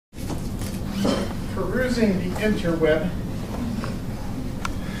perusing the interweb,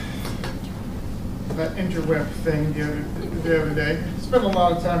 that interweb thing the other day. I spent a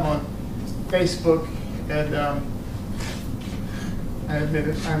lot of time on Facebook, and I admit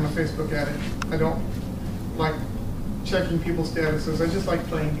it, I'm a Facebook addict. I don't like checking people's statuses. I just like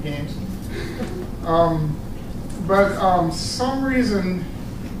playing the games. But some reason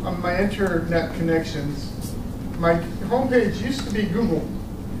on my internet connections, my homepage used to be Google.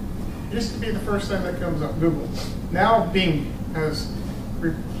 It used to be the first thing that comes up, Google. Now Bing has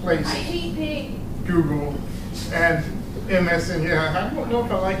replaced Google and MSN. Yeah, I don't know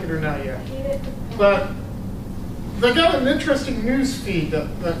if I like it or not yet. But they got an interesting news feed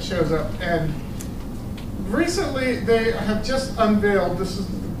that shows up. And recently they have just unveiled, this is,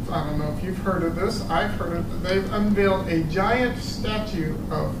 I don't know if you've heard of this, I've heard of it, they've unveiled a giant statue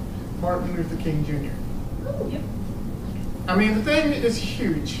of Martin Luther King Jr. Yep. I mean, the thing is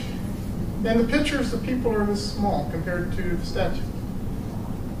huge. And the pictures of people are this small compared to the statue.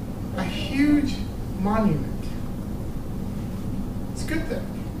 A huge monument. It's a good thing.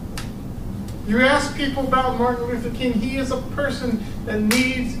 You ask people about Martin Luther King, he is a person that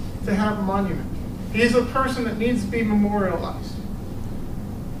needs to have a monument. He is a person that needs to be memorialized.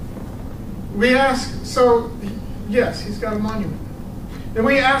 We ask, so yes, he's got a monument. And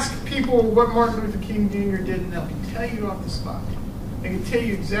we ask people what Martin Luther King Jr. did, and they'll tell you off the spot. They can tell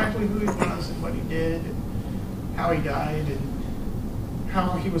you exactly who he was and what he did, and how he died, and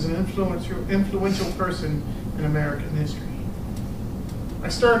how he was an influential person in American history. I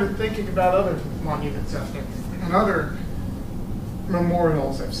started thinking about other monuments out there and other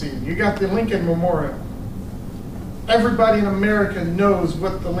memorials I've seen. You got the Lincoln Memorial. Everybody in America knows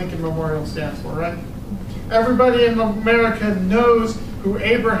what the Lincoln Memorial stands for, right? Everybody in America knows who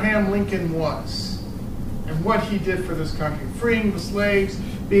Abraham Lincoln was and what he did for this country. Freeing the slaves,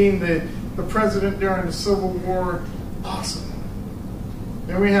 being the president during the Civil War. Awesome.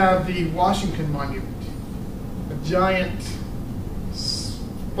 Then we have the Washington Monument, a giant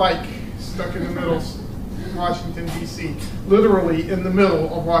spike stuck in the middle of Washington, D.C., literally in the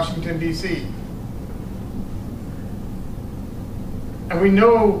middle of Washington, D.C. And we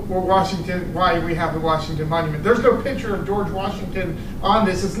know why we have the Washington Monument. There's no picture of George Washington on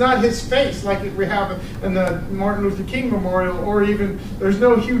this. It's not his face like we have in the Martin Luther King Memorial, or even there's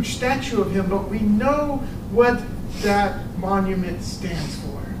no huge statue of him, but we know what that monument stands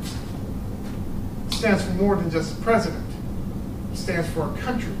for. It stands for more than just a president. It stands for a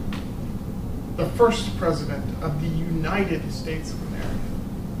country. The first president of the United States of America.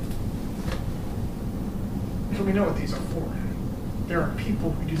 So we know what these are for. There are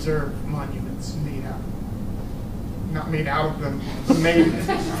people who deserve monuments made out of them. Not made out of them, made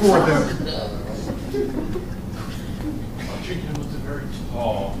for them. Washington was a very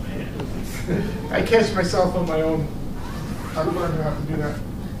tall man. I catch myself on my own. I've learned how to do that.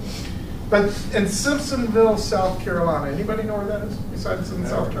 But in Simpsonville, South Carolina, anybody know where that is besides in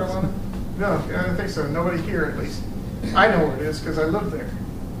South Carolina? No, I don't think so. Nobody here, at least. I know where it is because I live there.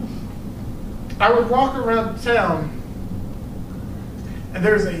 I would walk around town, and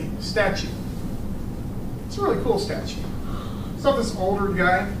there's a statue. It's a really cool statue. It's of this older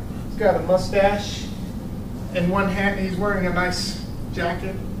guy. He's got a mustache. In one hand, he's wearing a nice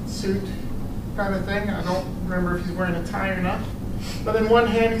jacket, suit kind of thing. I don't remember if he's wearing a tie or not. But in one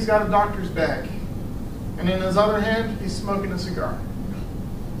hand, he's got a doctor's bag. And in his other hand, he's smoking a cigar.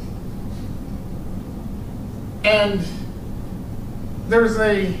 And there's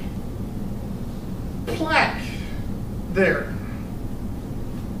a plaque there.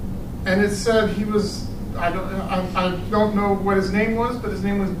 And it said he was, I don't know what his name was, but his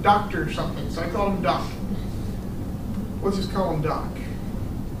name was Dr. something. So I called him Doc. We'll just call him Doc.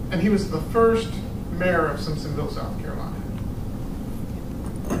 And he was the first mayor of Simpsonville, South Carolina.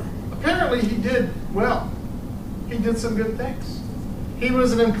 Apparently he did well. He did some good things. He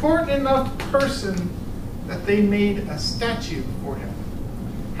was an important enough person that they made a statue for him.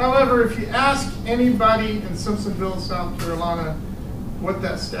 However, if you ask anybody in Simpsonville, South Carolina, what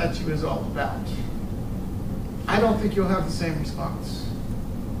that statue is all about, I don't think you'll have the same response.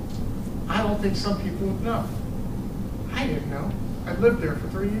 I don't think some people would know. I didn't know. I lived there for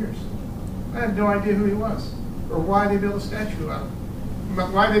 3 years. I had no idea who he was or why they built a statue out of him.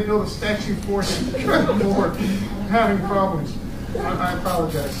 Why they built a statue for him. Good Lord, I'm having problems. I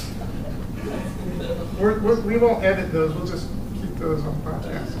apologize. We won't edit those. We'll just keep those on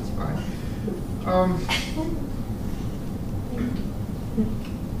podcast. It's fine.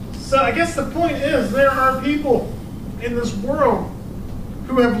 So I guess the point is there are people in this world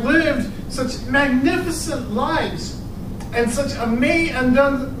who have lived such magnificent lives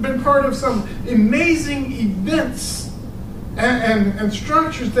and been part of some amazing events and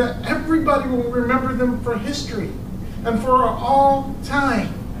structures that everybody will remember them for history and for all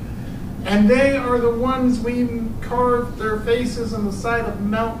time. And they are the ones we carve their faces on the side of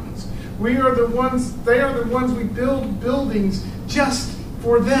mountains. They are the ones we build buildings just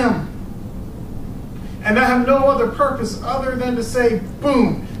for them. And I have no other purpose other than to say,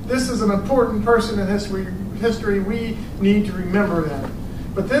 boom, this is an important person in history. We need to remember them.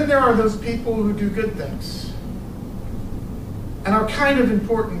 But then there are those people who do good things and are kind of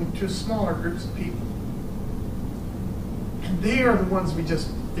important to smaller groups of people. And they are the ones we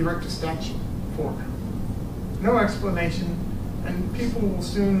just erect a statue for. No explanation, and people will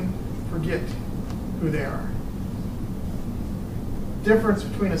soon forget who they are. Difference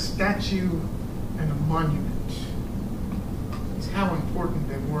between a statue and a monument is how important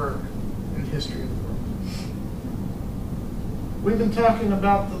they were in the history of the world. We've been talking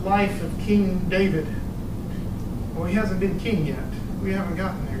about the life of King David. Well, he hasn't been king yet. We haven't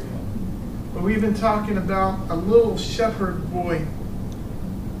gotten there yet. But we've been talking about a little shepherd boy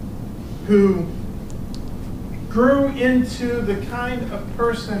who grew into the kind of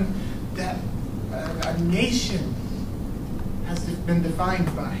person that a nation has been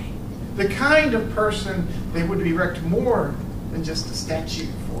defined by. The kind of person they would erect more than just a statue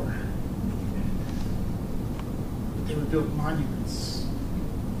for. But they would build monuments.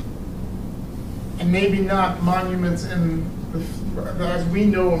 And maybe not monuments as we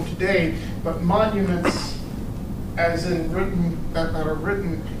know them today, but monuments as in that are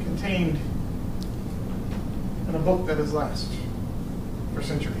contained in a book that has lasted for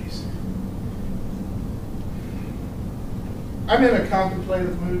centuries. I'm in a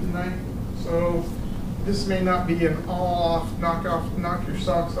contemplative mood tonight, so this may not be an all-off, knock your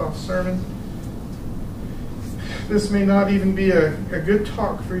socks off sermon. This may not even be a good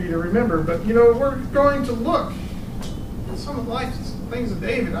talk for you to remember, but we're going to look at some of the life things of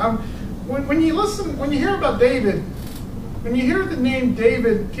David. When you hear about David, when you hear the name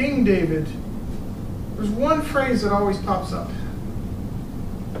David, King David, there's one phrase that always pops up.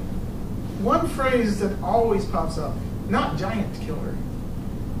 One phrase that always pops up. Not giant killer,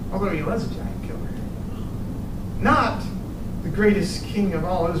 although he was a giant killer. Not the greatest king of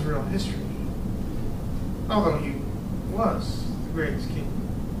all Israel history, although he was the greatest king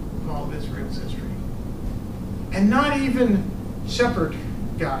of all of Israel's history. And not even shepherd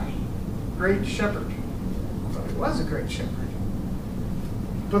guy, great shepherd, although he was a great shepherd.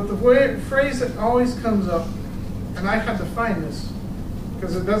 But the phrase that always comes up, and I had to find this,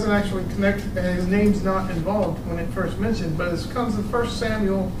 because it doesn't actually connect, and his name's not involved when it first mentioned, but it comes in 1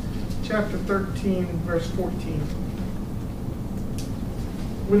 Samuel chapter 13, verse 14.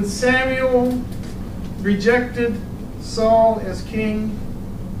 When Samuel rejected Saul as king,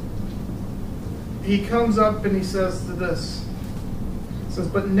 he comes up and he says to this. He says,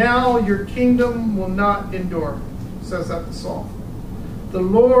 "But now your kingdom will not endure," says that to Saul. "The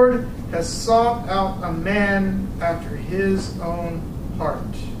Lord has sought out a man after his own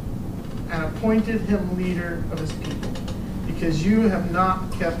heart and appointed him leader of his people, because you have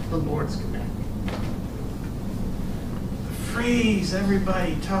not kept the Lord's commandment." The phrase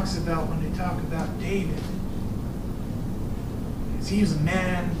everybody talks about when they talk about David is he was a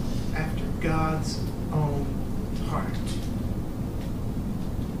man after God's own heart.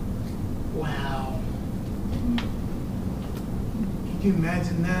 Wow. Can you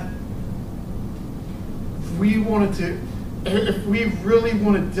imagine that? If we really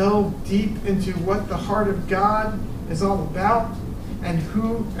want to delve deep into what the heart of God is all about, and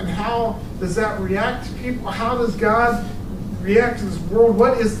how does that react to people? How does God react to this world?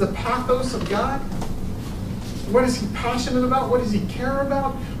 What is the pathos of God? What is he passionate about? What does he care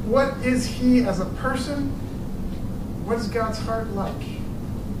about? What is he as a person? What is God's heart like?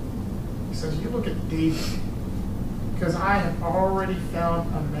 He says, you look at David, because I have already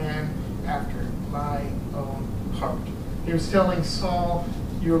found a man after my own heart. He was telling Saul,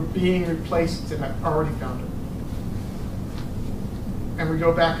 you're being replaced, and I've already found him. And we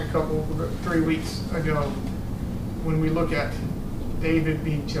go back 3 weeks ago when we look at David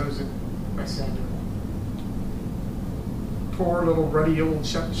being chosen by Samuel. Poor little ruddy old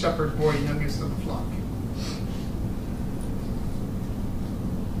shepherd boy, youngest of the flock.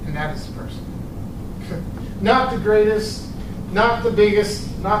 And that is the person. Not the greatest, not the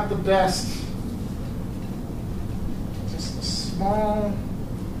biggest, not the best. Just a small,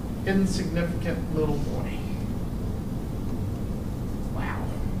 insignificant little boy. Wow.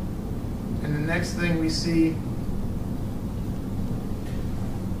 And the next thing we see,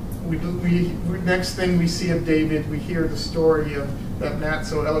 next thing we see of David, we hear the story that Matt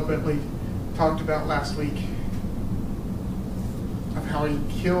so eloquently talked about last week, of how he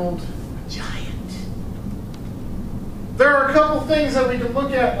killed a giant. There are a couple things that we can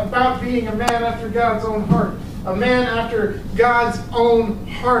look at about being a man after God's own heart. A man after God's own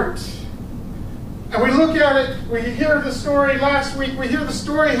heart. And we look at it, we hear the story last week, we hear the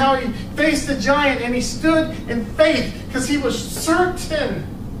story how he faced the giant and he stood in faith because he was certain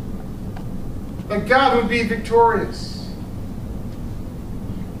that God would be victorious.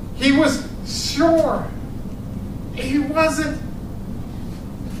 He was sure. He wasn't,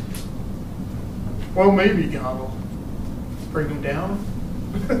 well, maybe God will bring him down.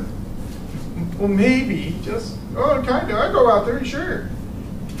 Well, maybe, just, kind of, I go out there, sure.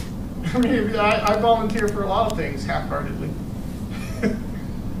 I mean, I volunteer for a lot of things half-heartedly.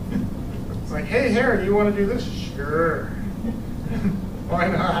 It's like, hey, Harry, you want to do this? Sure. Why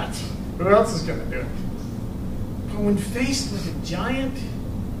not? Who else is going to do it? But when faced with a giant,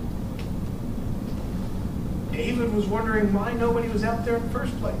 David was wondering why nobody was out there in the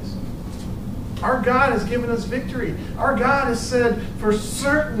first place. Our God has given us victory. Our God has said for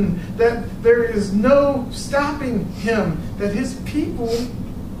certain that there is no stopping him, that his people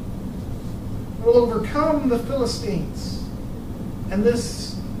will overcome the Philistines. And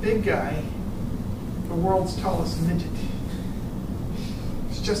this big guy, the world's tallest midget,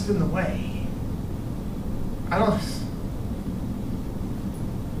 is just in the way.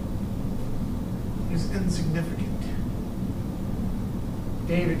 He's insignificant.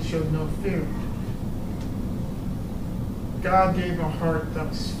 David showed no fear. God gave him a heart that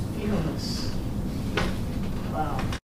was fearless. Wow.